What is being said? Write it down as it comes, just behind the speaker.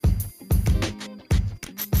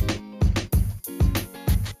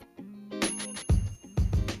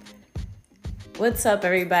What's up,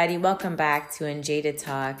 everybody? Welcome back to Njada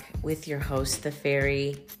Talk with your host, The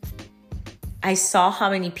Fairy. I saw how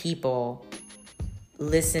many people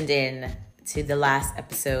listened in to the last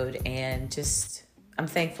episode and I'm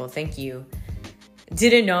thankful. Thank you.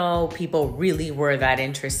 Didn't know people really were that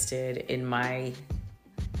interested in my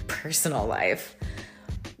personal life,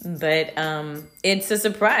 but it's a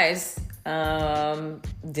surprise.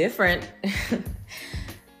 Different.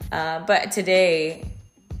 But today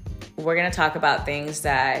we're going to talk about things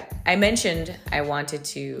that I mentioned I wanted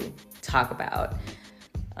to talk about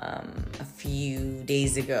a few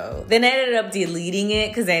days ago. Then I ended up deleting it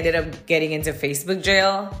because I ended up getting into Facebook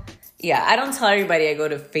jail. Yeah, I don't tell everybody I go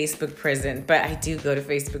to Facebook prison, but I do go to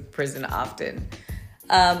Facebook prison often.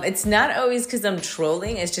 It's not always because I'm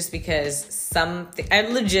trolling. It's just because I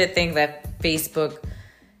legit think that Facebook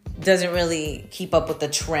doesn't really keep up with the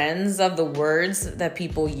trends of the words that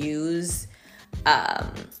people use.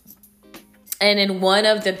 And in one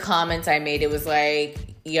of the comments I made, it was like,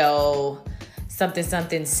 yo,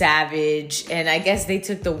 something savage. And I guess they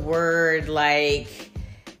took the word like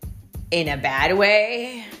in a bad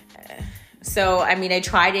way. So, I mean, I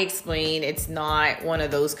try to explain it's not one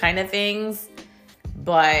of those kind of things,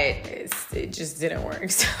 but it just didn't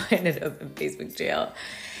work. So I ended up in Facebook jail.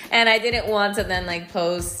 And I didn't want to then like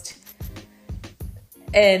post.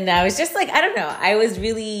 And I was just like, I don't know. I was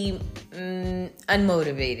really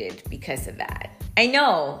unmotivated because of that. I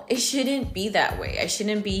know it shouldn't be that way. I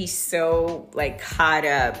shouldn't be so like caught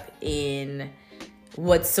up in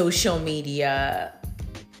what social media,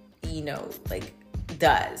 like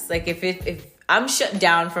does. Like if I'm shut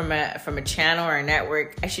down from a channel or a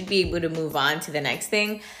network, I should be able to move on to the next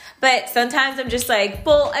thing. But sometimes I'm just like,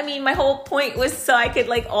 well, I mean, my whole point was so I could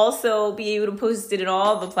like also be able to post it in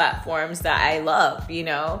all the platforms that I love,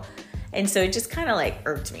 And so it just kind of like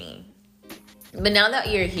irked me. But now that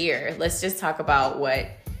you're here, let's just talk about what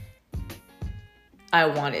I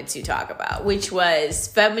wanted to talk about, which was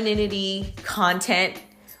femininity content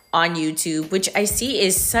on YouTube, which I see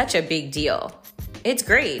is such a big deal. It's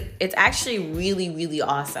great. It's actually really, really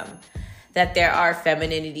awesome that there are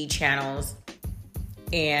femininity channels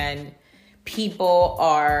and people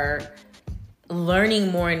are learning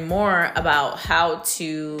more and more about how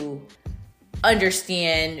to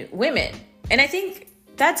understand women. And I think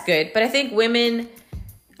that's good, but I think women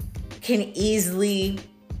can easily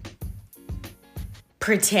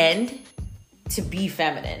pretend to be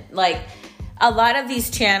feminine. Like a lot of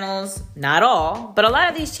these channels, not all, but a lot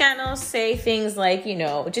of these channels say things like,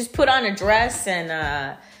 just put on a dress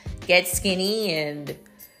and get skinny and,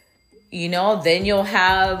 then you'll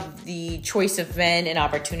have the choice of men and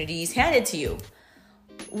opportunities handed to you.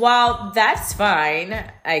 While that's fine,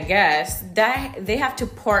 I guess, that they have to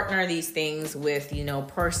partner these things with,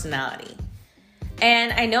 personality.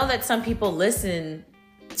 And I know that some people listen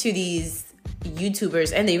to these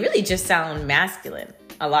YouTubers and they really just sound masculine,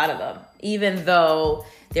 a lot of them, even though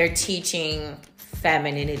they're teaching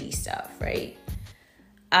femininity stuff, right?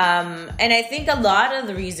 And I think a lot of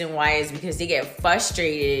the reason why is because they get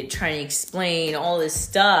frustrated trying to explain all this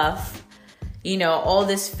stuff, all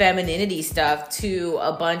this femininity stuff to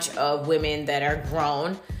a bunch of women that are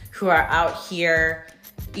grown who are out here,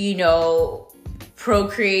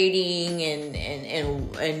 procreating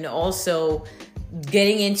and also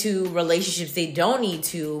getting into relationships they don't need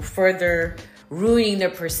to, further ruining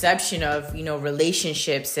their perception of,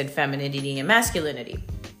 relationships and femininity and masculinity.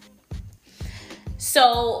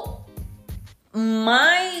 So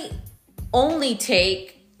my only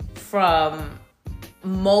take from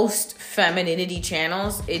most femininity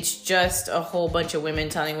channels, it's just a whole bunch of women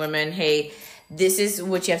telling women, hey, this is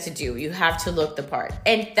what you have to do. You have to look the part.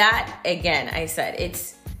 And that, again, I said,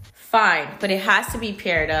 it's fine, but it has to be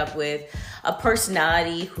paired up with a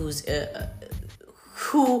personality who's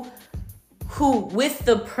who with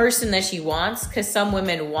the person that she wants, because some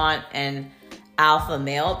women want an alpha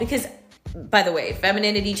male. Because, by the way,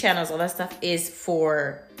 femininity channels, all that stuff is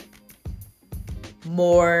for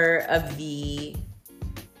more of the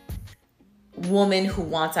woman who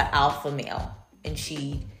wants an alpha male and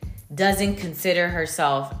she doesn't consider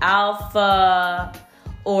herself alpha,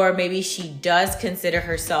 or maybe she does consider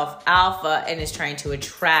herself alpha and is trying to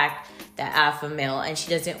attract that alpha male, and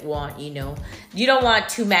she doesn't want, you don't want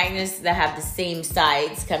two magnets that have the same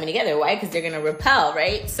sides coming together. Why? Because they're going to repel,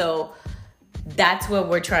 right? So that's what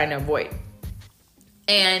we're trying to avoid.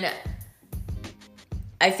 And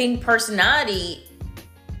I think personality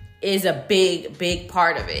is a big, big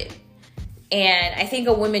part of it. And I think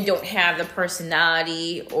women don't have the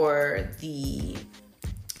personality or the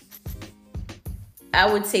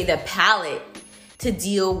palate to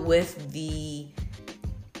deal with the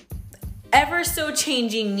ever ever so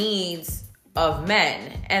changing needs of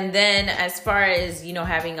men. And then as far as,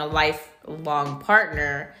 having a lifelong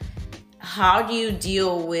partner, how do you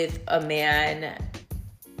deal with a man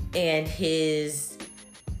and his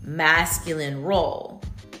masculine role?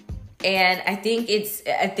 And I think it's,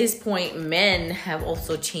 at this point, men have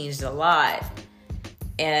also changed a lot.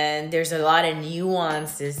 And there's a lot of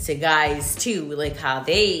nuances to guys too, like how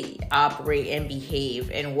they operate and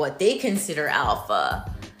behave and what they consider alpha,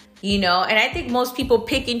 And I think most people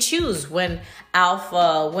pick and choose when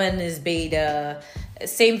alpha, when is beta.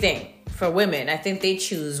 Same thing for women. I think they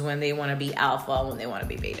choose when they want to be alpha, when they want to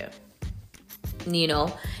be beta.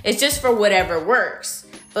 It's just for whatever works.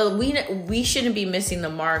 But we shouldn't be missing the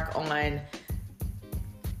mark on,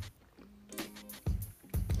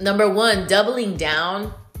 number one, doubling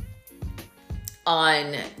down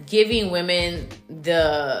on giving women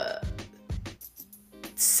the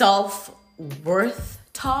self-worth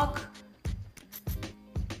talk.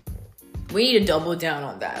 We need to double down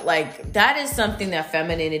on that. Like, that is something that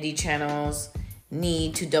femininity channels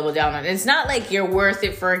need to double down on. It's not like you're worth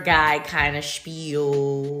it for a guy kind of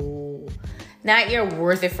spiel. Not you're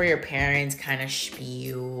worth it for your parents kind of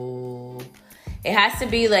spiel. It has to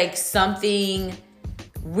be like something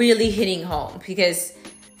really hitting home, because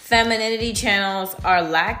femininity channels are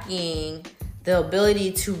lacking the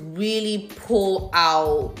ability to really pull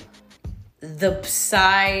out the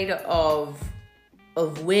side of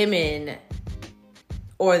women,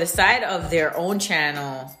 or the side of their own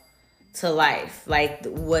channel, to life. Like,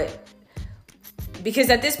 what?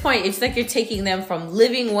 Because at this point, it's like you're taking them from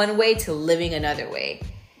living one way to living another way.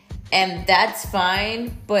 And that's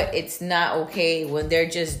fine, but it's not okay when they're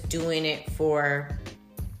just doing it for,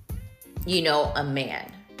 a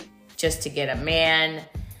man. Just to get a man,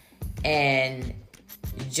 and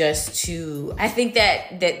just to, I think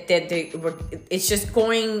that it's just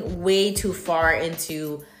going way too far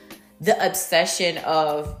into the obsession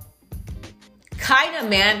of kind of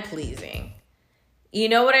man pleasing. You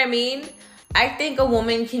know what I mean? I think a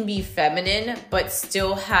woman can be feminine, but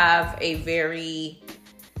still have a very,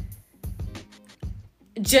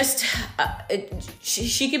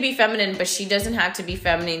 she could be feminine, but she doesn't have to be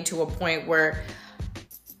feminine to a point where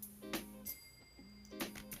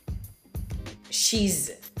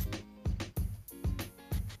she's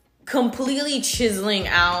completely chiseling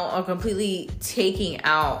out or completely taking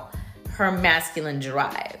out her masculine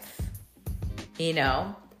drive,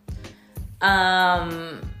 and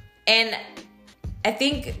I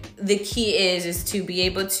think the key is to be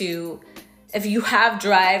able to, if you have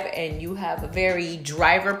drive and you have a very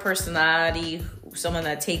driver personality, someone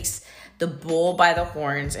that takes the bull by the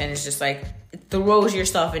horns and is just like, throws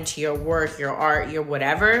yourself into your work, your art, your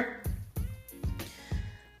whatever,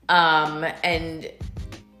 and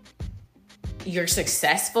you're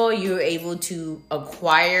successful, you're able to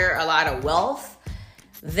acquire a lot of wealth,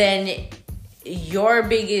 then your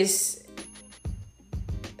biggest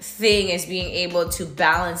thing is being able to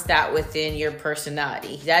balance that within your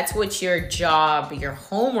personality. That's what your job, your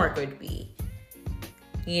homework would be.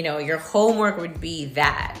 Your homework would be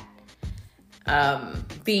that.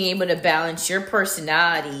 Being able to balance your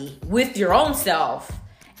personality with your own self,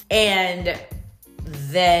 and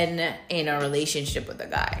then in a relationship with a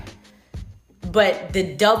guy. But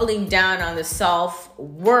the doubling down on the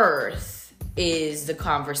self-worth is the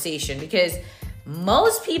conversation, because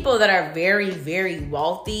most people that are very, very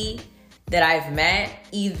wealthy that I've met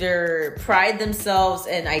either pride themselves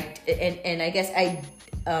and I guess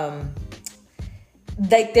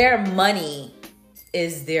like their money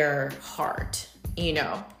is their heart,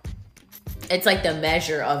 It's like the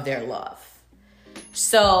measure of their love.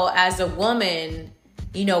 So as a woman,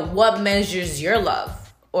 what measures your love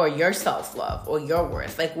or your self-love or your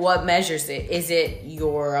worth? Like, what measures it? Is it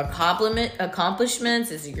your accomplishments?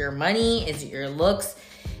 Is it your money? Is it your looks?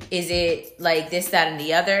 Is it like this, that, and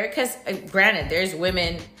the other? Because granted, there's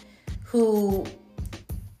women who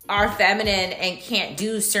are feminine and can't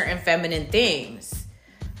do certain feminine things.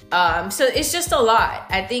 So it's just a lot.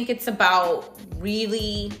 I think it's about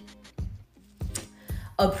really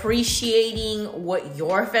appreciating what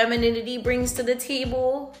your femininity brings to the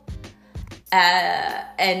table,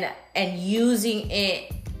 and using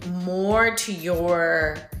it more to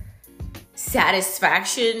your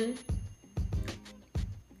satisfaction,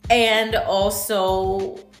 and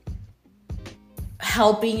also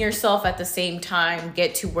helping yourself at the same time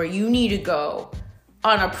get to where you need to go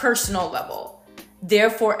on a personal level,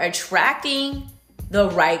 therefore attracting the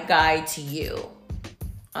right guy to you.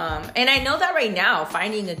 And I know that right now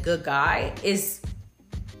finding a good guy is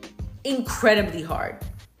incredibly hard.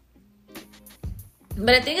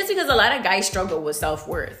 But I think it's because a lot of guys struggle with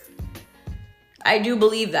self-worth. I do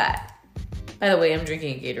believe that. By the way, I'm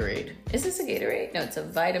drinking a Gatorade. Is this a Gatorade? No, it's a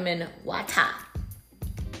vitamin water.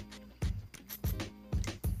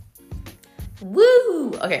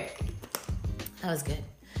 Woo! Okay. That was good.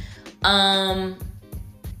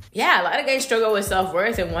 Yeah, a lot of guys struggle with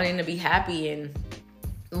self-worth and wanting to be happy and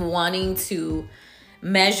wanting to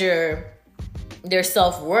measure their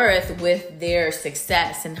self-worth with their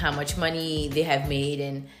success and how much money they have made.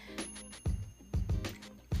 And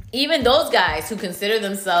even those guys who consider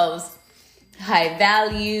themselves high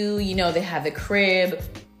value, you know, they have the crib,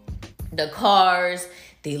 the cars,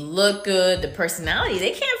 they look good, the personality,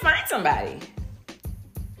 they can't find somebody.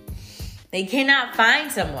 They cannot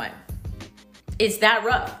find someone. It's that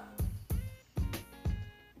rough.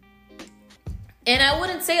 And I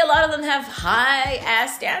wouldn't say a lot of them have high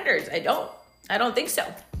ass standards. I don't think so.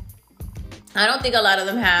 I don't think a lot of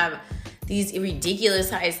them have these ridiculous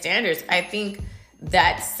high standards. I think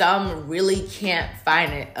that some really can't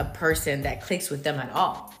find a person that clicks with them at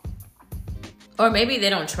all. Or maybe they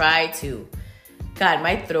don't try to. God,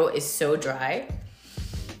 my throat is so dry.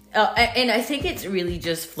 And I think it's really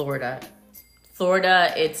just Florida.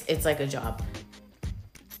 Florida, it's like a job.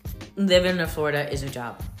 Living in Florida is a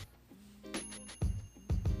job.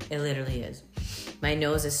 It literally is. My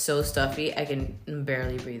nose is so stuffy, I can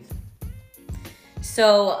barely breathe.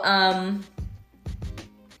 So,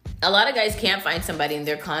 a lot of guys can't find somebody and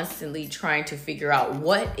they're constantly trying to figure out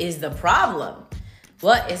what is the problem.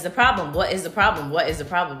 What is the problem? What is the problem? What is the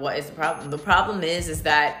problem? What is the problem? The problem is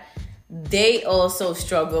that they also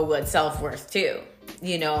struggle with self-worth too.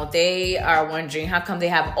 You know, they are wondering how come they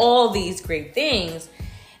have all these great things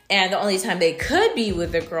and the only time they could be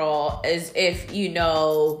with a girl is if, you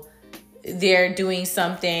know, they're doing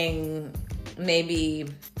something maybe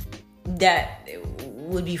that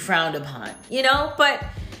would be frowned upon, you know? But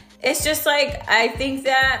it's just like, I think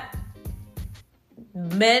that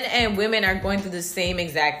men and women are going through the same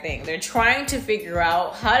exact thing. They're trying to figure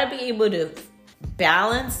out how to be able to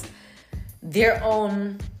balance their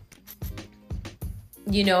own,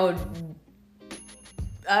 you know,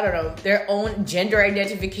 I don't know, their own gender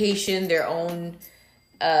identification, their own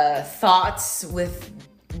thoughts with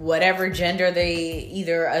whatever gender they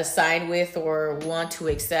either assign with or want to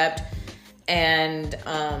accept and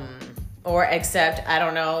or accept, I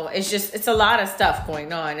don't know. It's a lot of stuff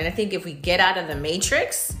going on. And I think if we get out of the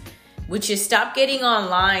matrix, which is stop getting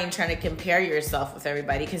online trying to compare yourself with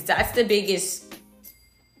everybody, because that's the biggest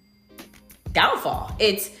downfall.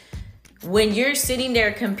 It's when you're sitting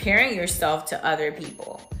there comparing yourself to other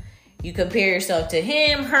people. You compare yourself to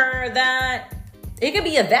him, her, that. It could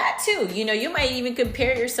be a that too. You know, you might even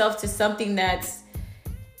compare yourself to something that's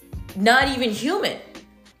not even human,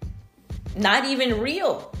 not even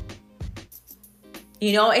real.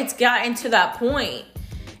 You know, it's gotten to that point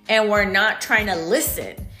and we're not trying to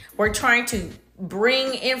listen. We're trying to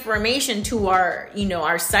bring information to our, you know,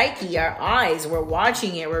 our psyche, our eyes. We're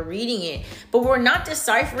watching it, we're reading it, but we're not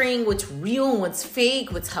deciphering what's real, what's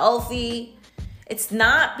fake, what's healthy. It's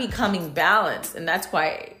not becoming balanced. And that's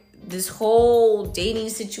why this whole dating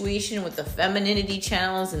situation with the femininity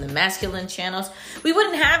channels and the masculine channels, we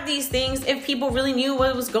wouldn't have these things if people really knew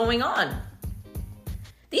what was going on.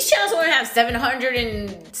 These channels wouldn't have 700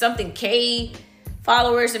 and something K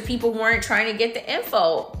followers if people weren't trying to get the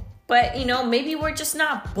info. But, you know, maybe we're just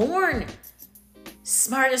not born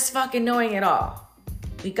smart as fucking knowing it all.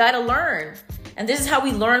 We got to learn. And this is how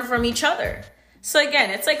we learn from each other. So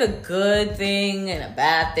again, it's like a good thing and a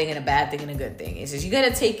bad thing and a bad thing and a good thing. It's just you got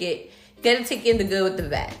to take it. You got to take in the good with the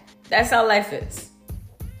bad. That's how life is.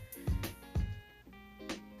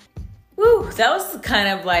 Woo, that was kind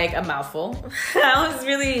of like a mouthful. That was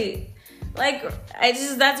really like,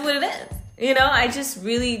 that's what it is. You know, I just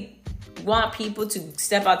really want people to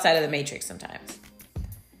step outside of the matrix sometimes.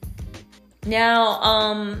 Now,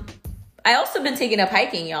 I also been taking up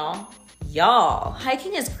hiking, y'all.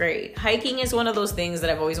 Hiking is great. Hiking is one of those things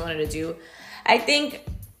that I've always wanted to do. I think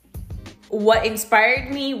what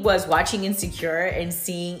inspired me was watching Insecure and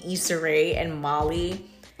seeing Issa Rae and Molly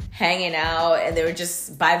hanging out, and they were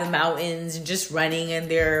just by the mountains and just running in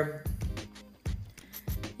their,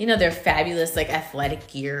 you know, their fabulous like athletic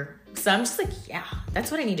gear. So I'm just like, yeah,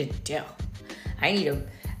 that's what I need to do. I need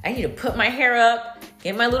to put my hair up,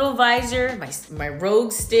 get my little visor, my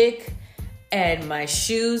Rogue stick, and my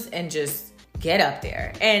shoes, and just get up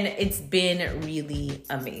there. And it's been really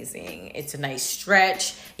amazing. It's a nice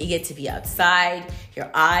stretch. You get to be outside.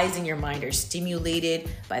 Your eyes and your mind are stimulated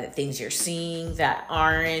by the things you're seeing that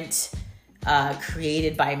aren't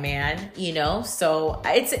created by man, you know? So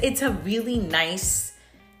it's a really nice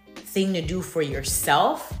thing to do for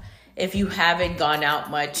yourself if you haven't gone out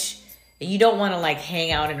much, And you don't want to like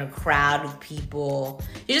hang out in a crowd of people.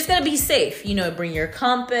 You're just going to be safe. You know, bring your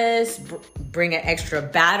compass, bring an extra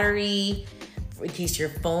battery in case your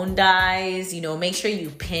phone dies. You know, make sure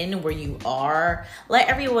you pin where you are. Let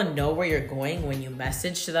everyone know where you're going when you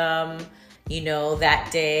message them, you know,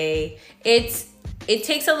 that day. It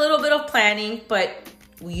takes a little bit of planning, but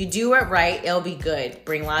when you do it right, it'll be good.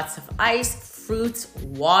 Bring lots of ice, fruits,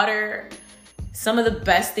 water, some of the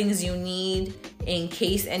best things you need in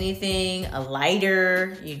case anything, a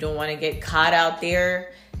lighter. You don't want to get caught out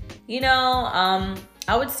there. You know,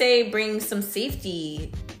 I would say bring some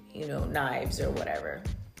safety, you know, knives or whatever.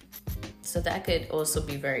 So that could also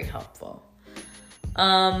be very helpful.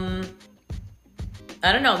 I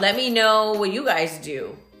don't know. Let me know what you guys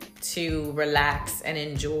do to relax and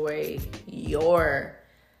enjoy your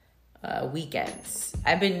weekends.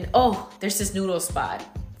 There's this noodle spot.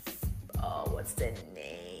 Oh, what's the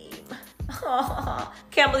name?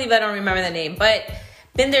 Can't believe I don't remember the name, but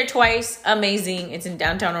been there twice. Amazing. It's in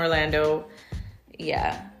downtown Orlando.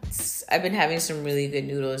 Yeah, I've been having some really good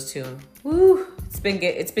noodles too. Woo, it's been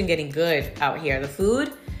getting good out here. The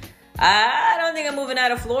food, I don't think I'm moving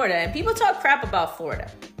out of Florida. And people talk crap about Florida.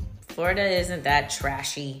 Florida isn't that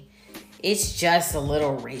trashy. It's just a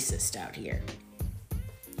little racist out here.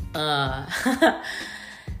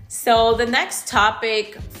 So the next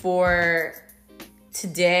topic for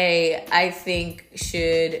today, I think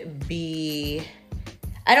should be,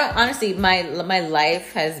 my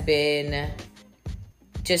life has been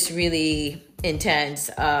just really intense.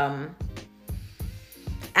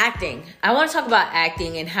 Acting. I want to talk about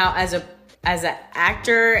acting and how as an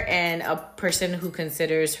actor and a person who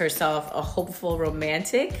considers herself a hopeful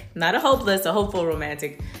romantic, not a hopeless, a hopeful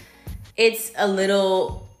romantic, it's a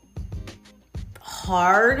little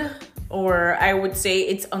hard, or I would say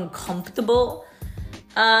it's uncomfortable,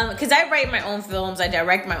 because I write my own films, I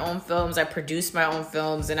direct my own films, I produce my own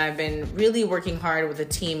films, and I've been really working hard with a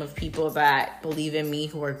team of people that believe in me,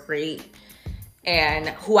 who are great, and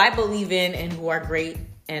who I believe in, and who are great,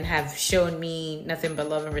 and have shown me nothing but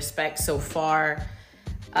love and respect so far.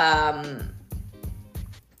 And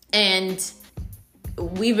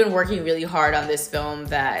we've been working really hard on this film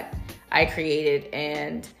that I created,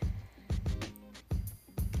 and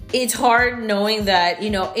it's hard knowing that, you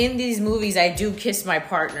know, in these movies, I do kiss my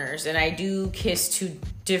partners and I do kiss two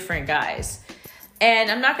different guys.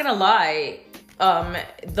 And I'm not going to lie,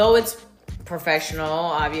 though it's professional,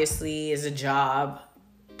 obviously, is a job,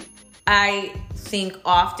 I think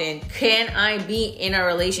often, can I be in a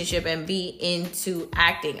relationship and be into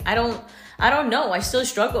acting? I don't know. I still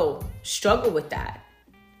struggle with that.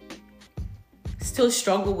 Still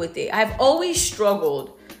struggle with it. I've always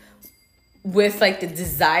struggled with like the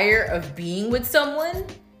desire of being with someone,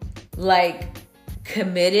 like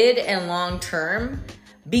committed and long term,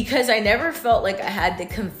 because I never felt like I had the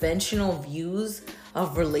conventional views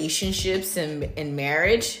of relationships and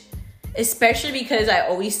marriage, especially because I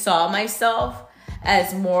always saw myself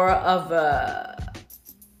as more of a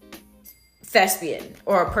thespian,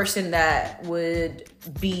 or a person that would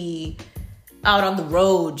be out on the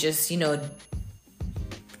road just, you know,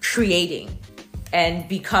 creating and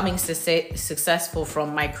becoming successful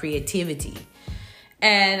from my creativity.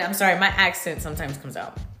 And I'm sorry, my accent sometimes comes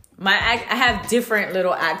out. I have different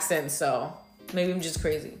little accents, so maybe I'm just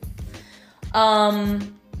crazy.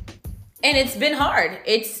 And it's been hard.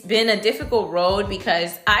 It's been a difficult road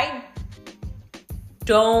because I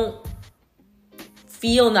don't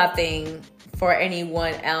feel nothing for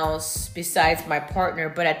anyone else besides my partner,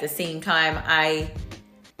 but at the same time, I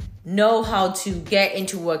know how to get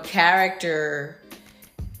into a character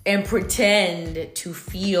and pretend to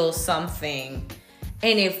feel something,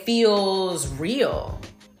 and it feels real.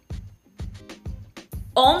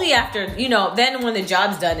 Only after, you know, then when the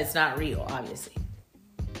job's done, it's not real, obviously.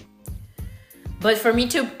 But for me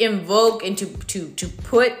to invoke and to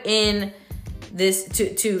put in this,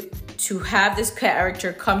 to have this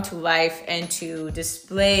character come to life and to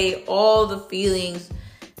display all the feelings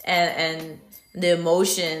and the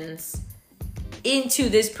emotions into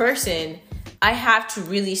this person, I have to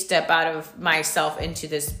really step out of myself into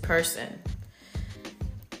this person.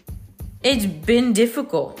 It's been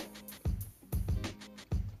difficult.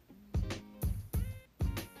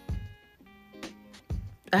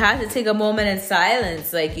 I had to take a moment in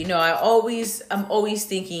silence. Like, you know, I'm always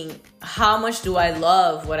thinking, how much do I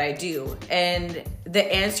love what I do? And the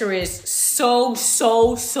answer is so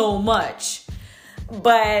much.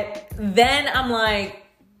 But then I'm like,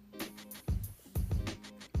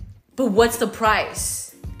 but what's the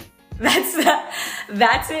price? That's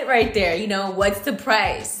it right there. You know, what's the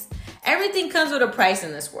price? Everything comes with a price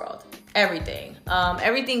in this world. everything.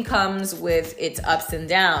 Everything comes with its ups and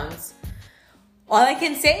downs. All I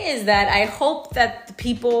can say is that I hope that the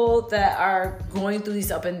people that are going through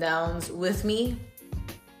these up and downs with me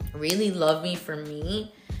really love me for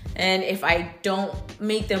me. And if I don't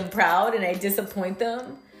make them proud and I disappoint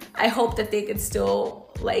them, I hope that they could still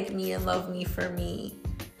like me and love me for me.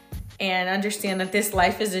 And understand that this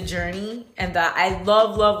life is a journey and that I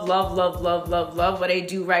love what I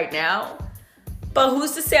do right now. But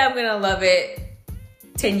who's to say I'm going to love it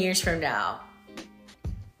 10 years from now?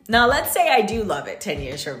 Now, let's say I do love it 10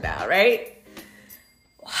 years from now, right?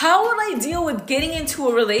 How will I deal with getting into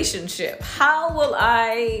a relationship? How will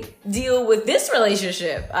I deal with this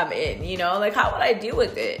relationship I'm in? You know, like, how would I deal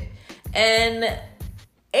with it? And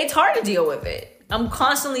it's hard to deal with it. I'm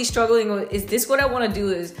constantly struggling with, is this what I want to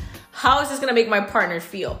do? How is this going to make my partner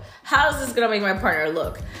feel? How is this going to make my partner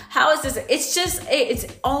look? How is this?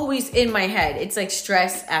 It's always in my head. It's like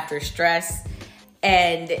stress after stress.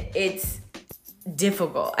 And it's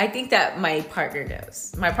difficult. I think that my partner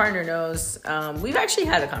knows. My partner knows. We've actually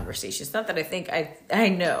had a conversation. It's not that I think, I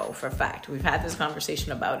know for a fact. We've had this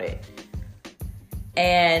conversation about it.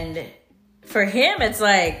 And for him, it's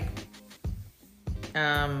like,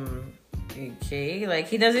 okay, like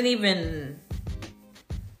he doesn't really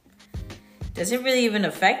even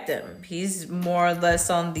affect him. He's more or less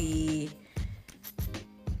on the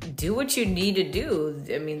do what you need to do.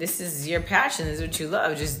 I mean, this is your passion. This is what you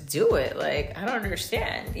love. Just do it. Like, I don't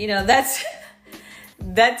understand. You know, that's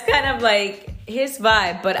kind of like his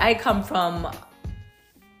vibe. But I come from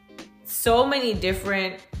so many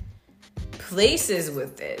different places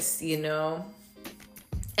with this, you know.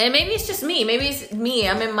 And maybe it's just me. Maybe it's me.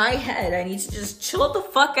 I'm in my head. I need to just chill the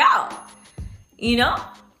fuck out. You know?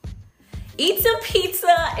 Eat some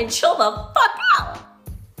pizza and chill the fuck out.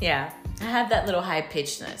 Yeah. I have that little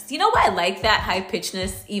high-pitchedness. You know why I like that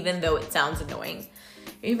high-pitchedness, even though it sounds annoying?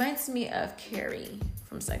 It reminds me of Carrie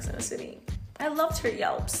from Sex and the City. I loved her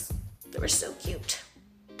yelps. They were so cute.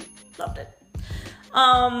 Loved it.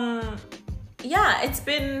 Yeah, it's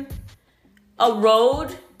been a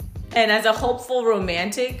road. And as a hopeful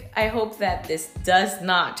romantic, I hope that this does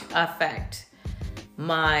not affect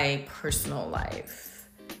my personal life.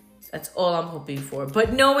 That's all I'm hoping for.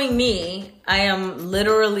 But knowing me, I am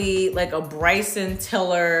literally like a Bryson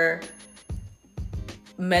Tiller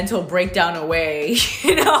mental breakdown away,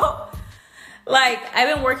 you know? Like,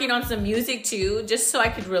 I've been working on some music too, just so I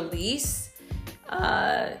could release.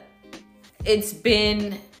 It's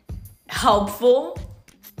been helpful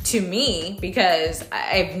to me because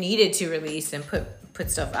I've needed to release and put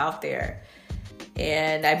stuff out there.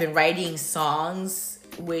 And I've been writing songs,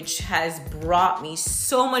 which has brought me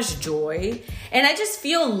so much joy. And I just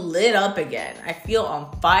feel lit up again. I feel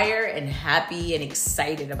on fire and happy and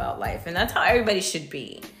excited about life. And that's how everybody should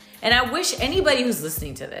be. And I wish anybody who's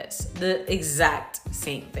listening to this the exact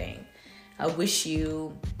same thing. I wish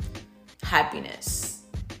you happiness.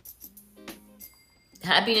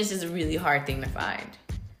 Happiness is a really hard thing to find.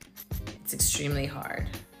 It's extremely hard.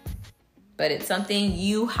 But it's something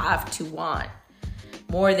you have to want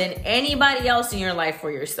more than anybody else in your life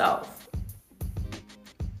for yourself.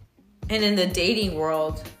 And in the dating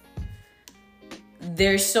world,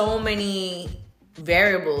 there's so many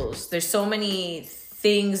variables. There's so many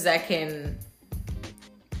things that can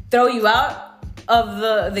throw you out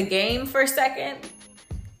of the game for a second.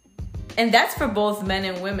 And that's for both men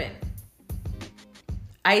and women.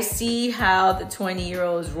 I see how the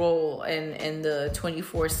 20-year-olds roll and the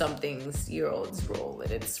 24-somethings-year-olds roll,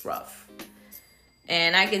 and it's rough.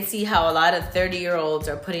 And I can see how a lot of 30-year-olds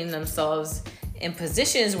are putting themselves in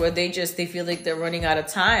positions where they feel like they're running out of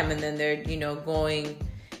time, and then they're, you know, going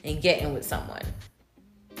and getting with someone.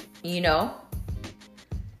 You know?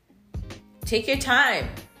 Take your time.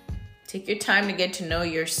 Take your time to get to know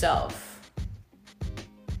yourself.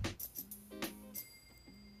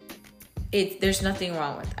 There's nothing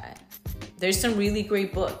wrong with that. There's some really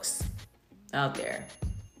great books out there.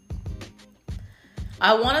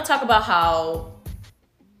 I want to talk about how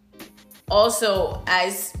also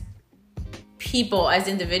as people, as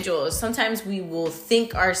individuals, sometimes we will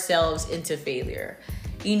think ourselves into failure.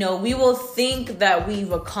 You know, we will think that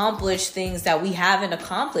we've accomplished things that we haven't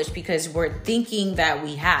accomplished because we're thinking that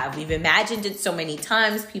we have. We've imagined it so many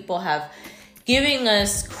times. People have given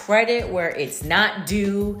us credit where it's not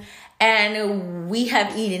due. And we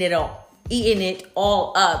have eaten it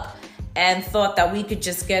all up and thought that we could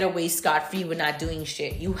just get away scot-free with not doing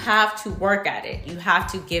shit. You have to work at it. You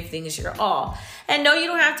have to give things your all. And no, you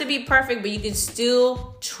don't have to be perfect, but you can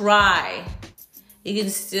still try. You can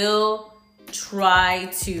still try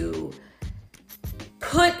to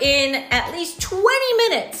put in at least 20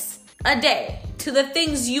 minutes a day to the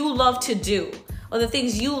things you love to do, or the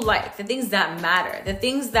things you like, the things that matter, the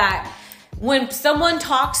things that when someone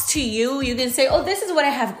talks to you, you can say, oh, this is what I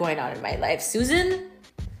have going on in my life, Susan.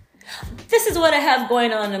 This is what I have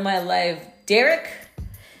going on in my life, Derek.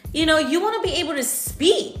 You know, you want to be able to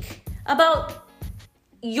speak about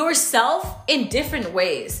yourself in different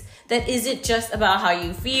ways that isn't just about how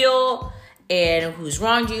you feel and who's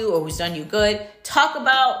wronged you or who's done you good. Talk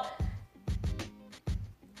about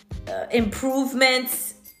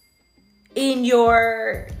improvements in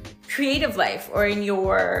your creative life, or in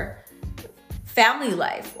your family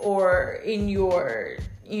life, or in your,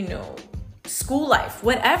 school life,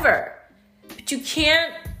 whatever. But you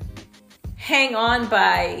can't hang on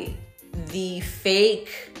by the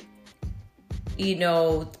fake,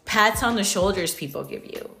 pats on the shoulders people give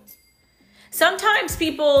you. Sometimes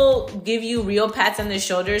people give you real pats on the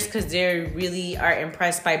shoulders because they really are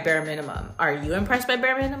impressed by bare minimum. Are you impressed by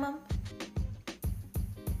bare minimum?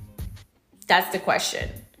 That's the question.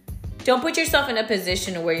 Don't put yourself in a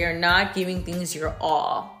position where you're not giving things your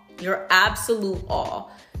all, your absolute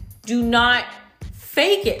all. Do not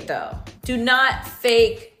fake it though. Do not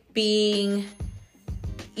fake being,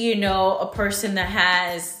 a person that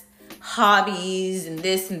has hobbies and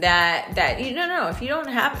this and that no, if you don't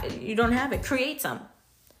have it, you don't have it. Create some.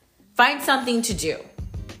 Find something to do.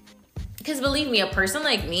 Because believe me, a person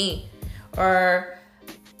like me, or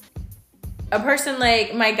a person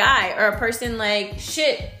like my guy, or a person like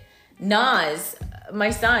Nas, my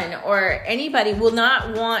son, or anybody will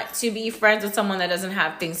not want to be friends with someone that doesn't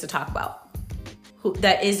have things to talk about,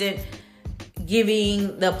 that isn't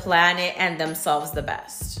giving the planet and themselves the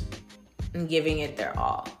best and giving it their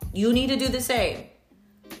all. You need to do the same.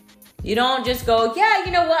 You don't just go, yeah,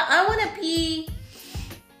 you know what? I want to be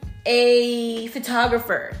a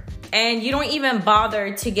photographer. And you don't even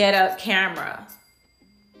bother to get a camera.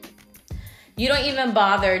 You don't even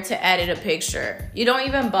bother to edit a picture. You don't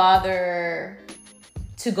even bother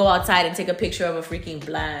to go outside and take a picture of a freaking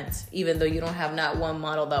plant, even though you don't have not one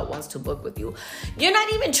model that wants to book with you. You're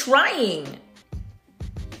not even trying.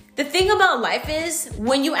 The thing about life is,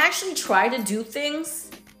 when you actually try to do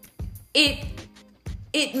things,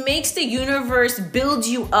 it makes the universe build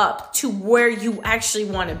you up to where you actually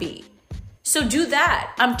want to be. So do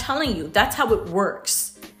that. I'm telling you, that's how it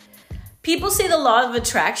works. People say the law of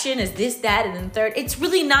attraction is this, that, and then third. It's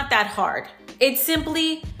really not that hard. It's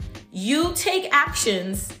simply you take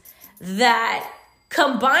actions that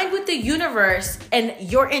combined with the universe and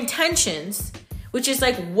your intentions, which is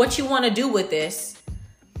like what you want to do with this,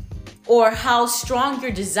 or how strong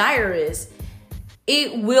your desire is,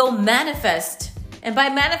 it will manifest. And by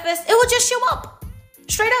manifest, it will just show up.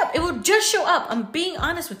 Straight up, it will just show up. I'm being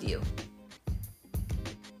honest with you.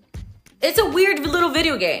 It's a weird little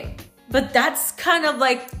video game, but that's kind of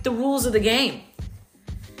like the rules of the game.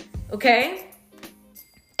 Okay?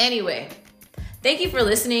 Anyway, thank you for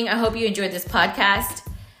listening. I hope you enjoyed this podcast.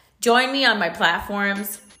 Join me on my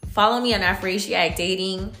platforms. Follow me on Afroasiatic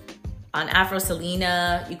Dating, on Afro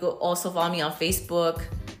Selena. You can also follow me on Facebook,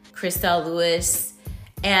 Christelle Lewis,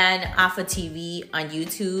 and Alpha TV on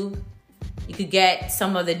YouTube. You could get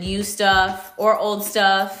some of the new stuff or old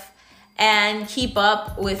stuff and keep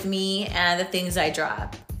up with me and the things I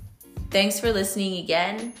drop. Thanks for listening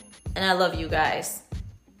again, and I love you guys.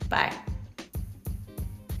 Bye.